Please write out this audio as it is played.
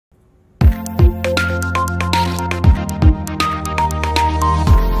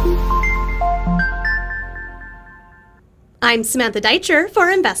I'm Samantha Deitcher for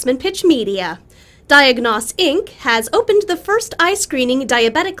Investmentpitch Media. DIAGNOS Inc. has opened the first eye screening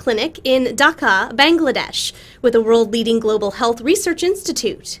diabetic clinic in Dhaka, Bangladesh, with a world-leading global health research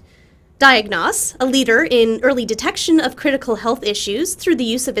institute. DIAGNOS, a leader in early detection of critical health issues through the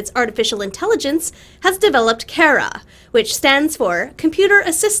use of its artificial intelligence, has developed CARA, which stands for Computer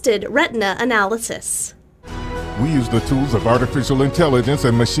Assisted Retina Analysis. We use the tools of artificial intelligence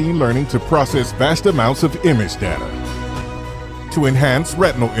and machine learning to process vast amounts of image data, to enhance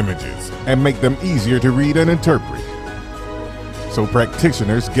retinal images and make them easier to read and interpret, so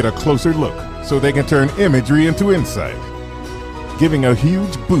practitioners get a closer look so they can turn imagery into insight, giving a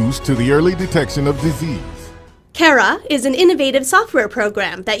huge boost to the early detection of disease. CARA is an innovative software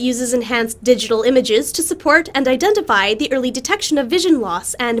program that uses enhanced digital images to support and identify the early detection of vision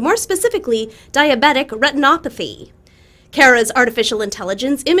loss and, more specifically, diabetic retinopathy. CARA's artificial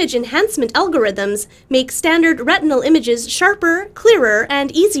intelligence image enhancement algorithms make standard retinal images sharper, clearer,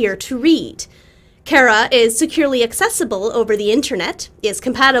 and easier to read. CARA is securely accessible over the internet, is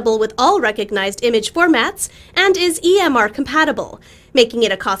compatible with all recognized image formats, and is EMR compatible, making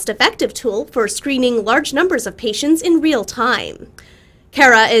it a cost-effective tool for screening large numbers of patients in real time.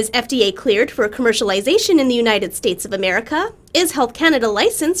 CARA is FDA cleared for commercialization in the United States of America, is Health Canada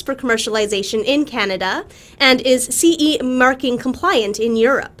licensed for commercialization in Canada, and is CE marking compliant in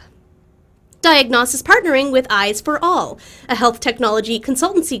Europe. DIAGNOS is partnering with Eyes for All, a health technology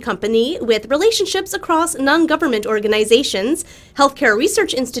consultancy company with relationships across non-government organizations, healthcare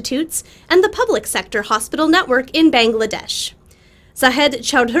research institutes, and the public sector hospital network in Bangladesh. Zahed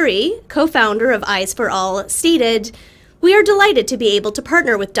Chowdhury, co-founder of Eyes for All, stated, "We are delighted to be able to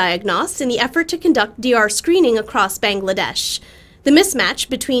partner with DIAGNOS in the effort to conduct DR screening across Bangladesh. The mismatch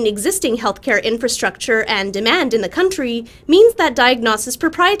between existing healthcare infrastructure and demand in the country means that DIAGNOS's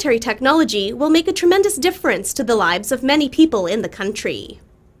proprietary technology will make a tremendous difference to the lives of many people in the country."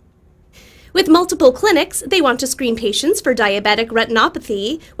 With multiple clinics, they want to screen patients for diabetic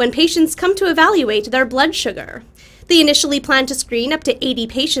retinopathy when patients come to evaluate their blood sugar. They initially plan to screen up to 80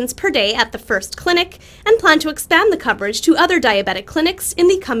 patients per day at the first clinic and plan to expand the coverage to other diabetic clinics in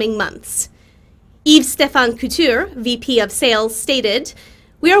the coming months. Yves-Stéphane Couture, VP of Sales, stated,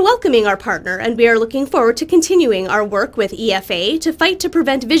 "We are welcoming our partner and we are looking forward to continuing our work with EFA to fight to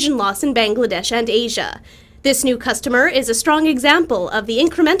prevent vision loss in Bangladesh and Asia. This new customer is a strong example of the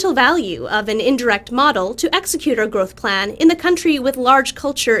incremental value of an indirect model to execute our growth plan in the country with large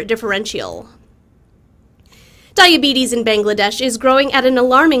culture differential." Diabetes in Bangladesh is growing at an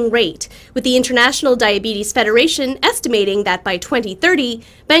alarming rate, with the International Diabetes Federation estimating that by 2030,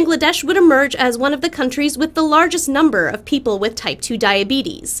 Bangladesh would emerge as one of the countries with the largest number of people with type 2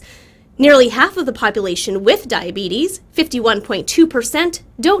 diabetes. Nearly half of the population with diabetes, 51.2%,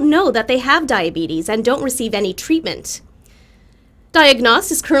 don't know that they have diabetes and don't receive any treatment.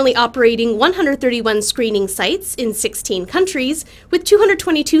 DIAGNOS is currently operating 131 screening sites in 16 countries, with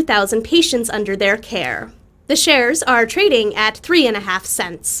 222,000 patients under their care. The shares are trading at 3.5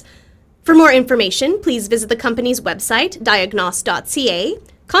 cents. For more information, please visit the company's website, diagnos.ca,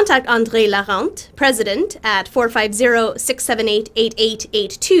 contact André Larente, President, at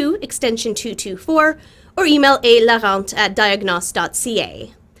 450-678-8882, extension 224, or email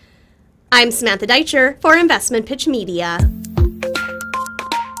alarente@diagnos.ca. I'm Samantha Deitcher for Investmentpitch Media.